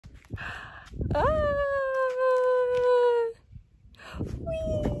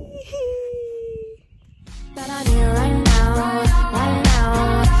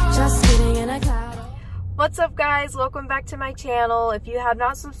What's up guys, welcome back to my channel. If you have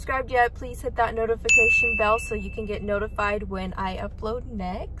not subscribed yet, please hit that notification bell so you can get notified when I upload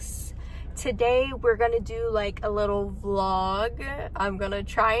next. Today we're gonna do like a little vlog. I'm gonna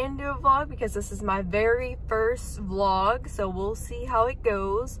try and do a vlog because this is my very first vlog, so we'll see how it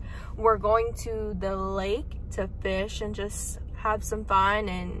goes. We're going to the lake to fish and just have some fun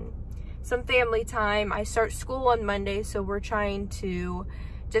and some family time. I start school on Monday, so we're trying to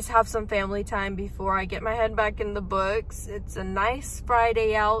just have some family time before I get my head back in the books. It's a nice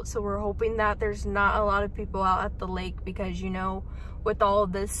Friday out, so we're hoping that there's not a lot of people out at the lake because, you know, with all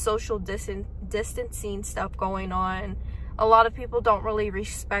this social distancing stuff going on, a lot of people don't really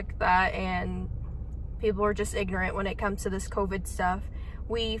respect that, and people are just ignorant when it comes to this COVID stuff.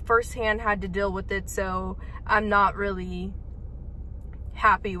 We firsthand had to deal with it, so I'm not really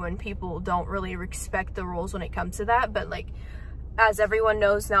happy when people don't really respect the rules when it comes to that. But like, as everyone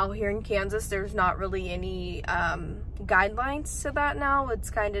knows now, here in Kansas, there's not really any guidelines to that now. It's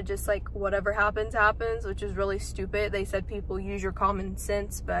kind of just like whatever happens, happens, which is really stupid. They said people use your common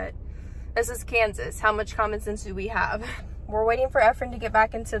sense, but this is Kansas. How much common sense do we have? We're waiting for Efren to get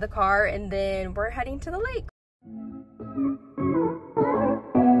back into the car, and then we're heading to the lake.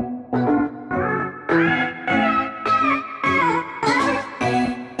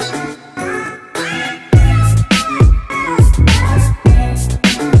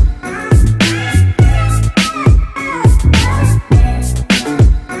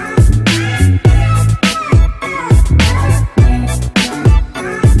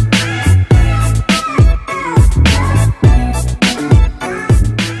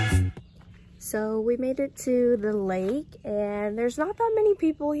 So we made it to the lake, and there's not that many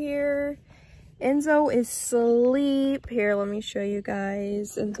people here. Enzo is asleep. Here, let me show you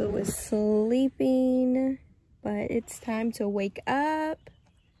guys. Enzo is sleeping, but it's time to wake up.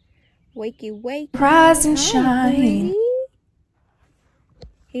 Wakey wake. Rise and shine.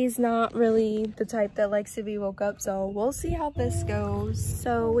 He's not really the type that likes to be woke up, so we'll see how this goes.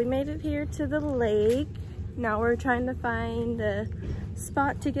 So we made it here to the lake. Now we're trying to find a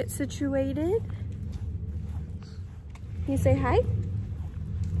spot to get situated. You say hi?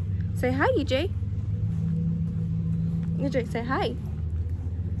 Say hi, EJ. EJ, say hi.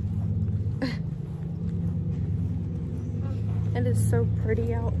 It is so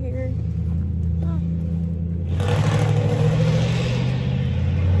pretty out here.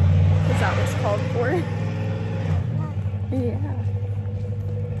 Is that what's called for? Yeah.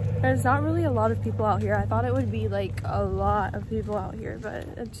 There's not really a lot of people out here. I thought it would be like a lot of people out here, but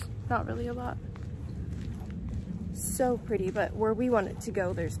it's not really a lot. So pretty, but where we want it to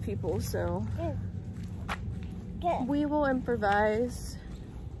go, there's people, so we will improvise.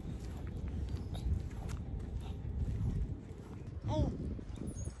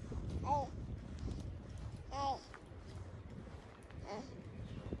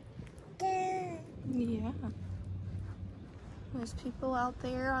 Yeah. There's people out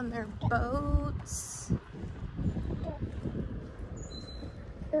there on their boats.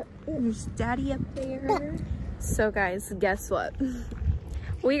 There's Daddy up there. So guys, guess what?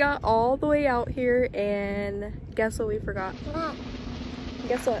 We got all the way out here, and guess what we forgot?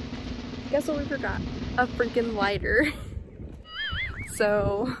 Guess what? Guess what we forgot? A freaking lighter.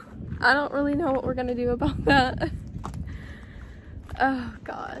 So I don't really know what we're gonna do about that. Oh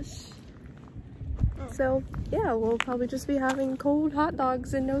gosh. So yeah, we'll probably just be having cold hot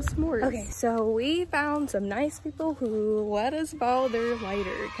dogs and no s'mores. Okay, so we found some nice people who let us borrow their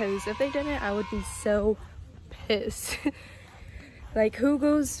lighter, because if they didn't, I would be so pissed. Like, who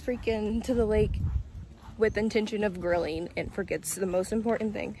goes freaking to the lake with intention of grilling and forgets the most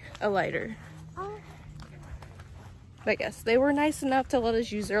important thing, a lighter? I guess they were nice enough to let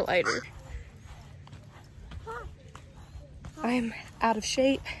us use their lighter. I'm out of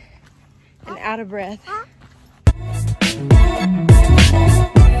shape and out of breath.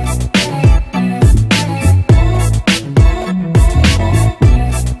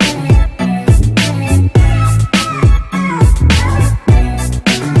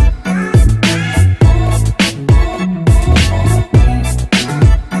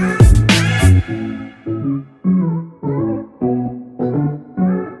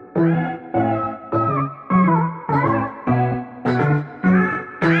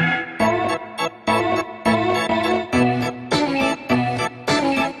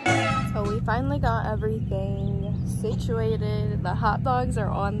 Finally got everything situated. The hot dogs are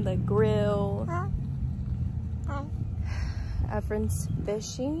on the grill. Efren's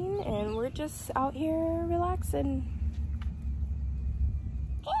fishing, and we're just out here relaxing.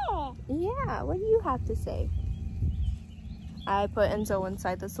 Yeah, what do you have to say? I put Enzo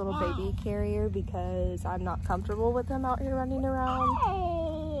inside this little baby carrier because I'm not comfortable with him out here running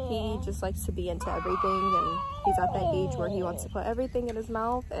around. He just likes to be into everything, and he's at that age where he wants to put everything in his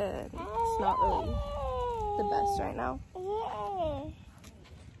mouth, and it's not really the best right now.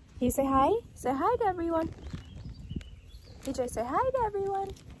 You say hi? Say hi to everyone. EJ, say hi to everyone.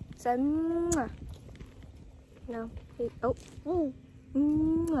 Say mwah. No. Oh.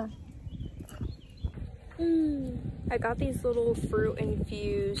 Mwah. I got these little fruit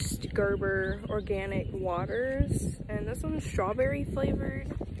infused Gerber organic waters, and this one's strawberry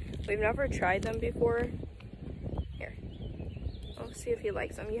flavored. We've never tried them before. Here, I'll see if he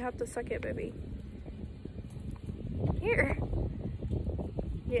likes them. You have to suck it, baby. Here.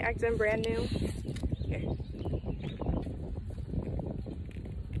 You acting brand new. Here.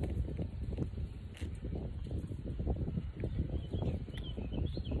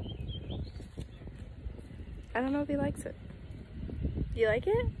 I don't know if he likes it. Do you like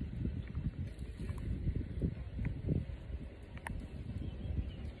it?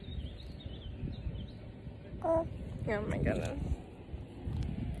 Oh my goodness.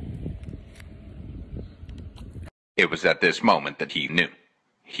 It was at this moment that he knew.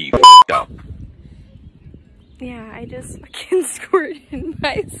 He f***ed up. Yeah, I just fucking squirted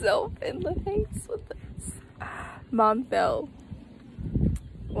myself in the face with this. Mom fell.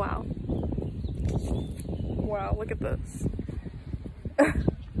 Wow. Wow, look at this.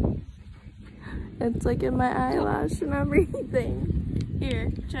 It's like in my eyelash and everything.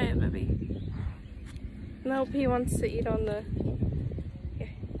 Here, try it, baby. Nope, he wants to eat on the...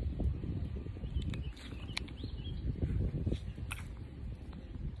 Here.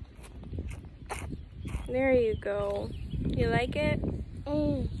 There you go. You like it?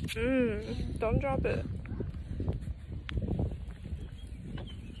 Don't drop it.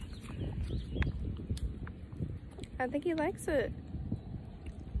 I think he likes it.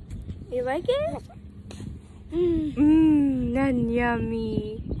 You like it?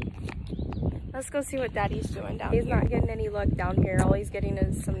 Yummy. Let's go see what Daddy's doing down here. He's not getting any luck down here. All he's getting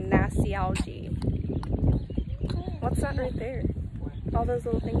is some nasty algae. What's that right there? All those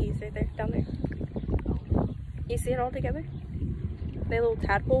little thingies right there, down there. You see it all together? They little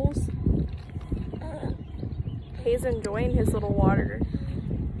tadpoles. He's enjoying his little water.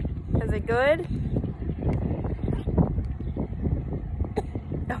 Is it good?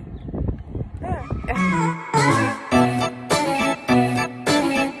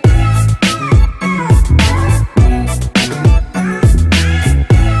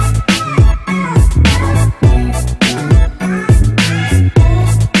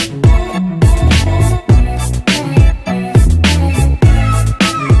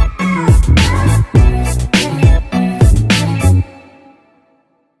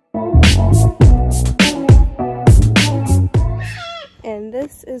 And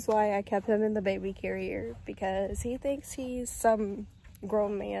this is why I kept him in the baby carrier, because he thinks he's some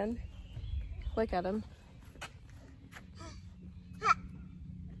grown man. Look at him.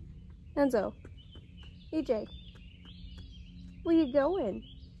 Enzo. EJ. Where you going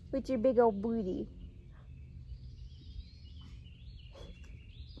with your big old booty?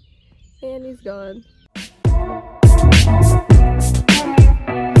 And he's gone.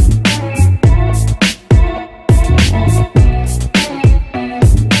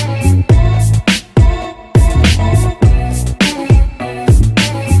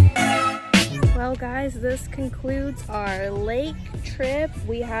 Guys, this concludes our lake trip.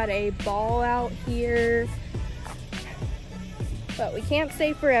 We had a ball out here, but we can't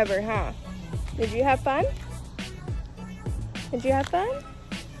stay forever, huh? Did you have fun? Did you have fun?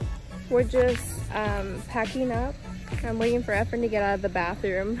 We're just packing up. I'm waiting for Efren to get out of the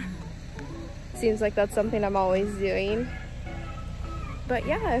bathroom. Seems like that's something I'm always doing. But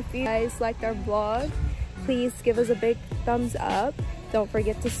yeah, if you guys liked our vlog, please give us a big thumbs up. Don't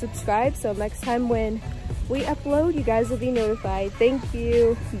forget to subscribe so next time when we upload, you guys will be notified. Thank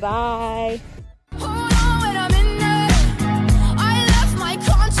you. Bye.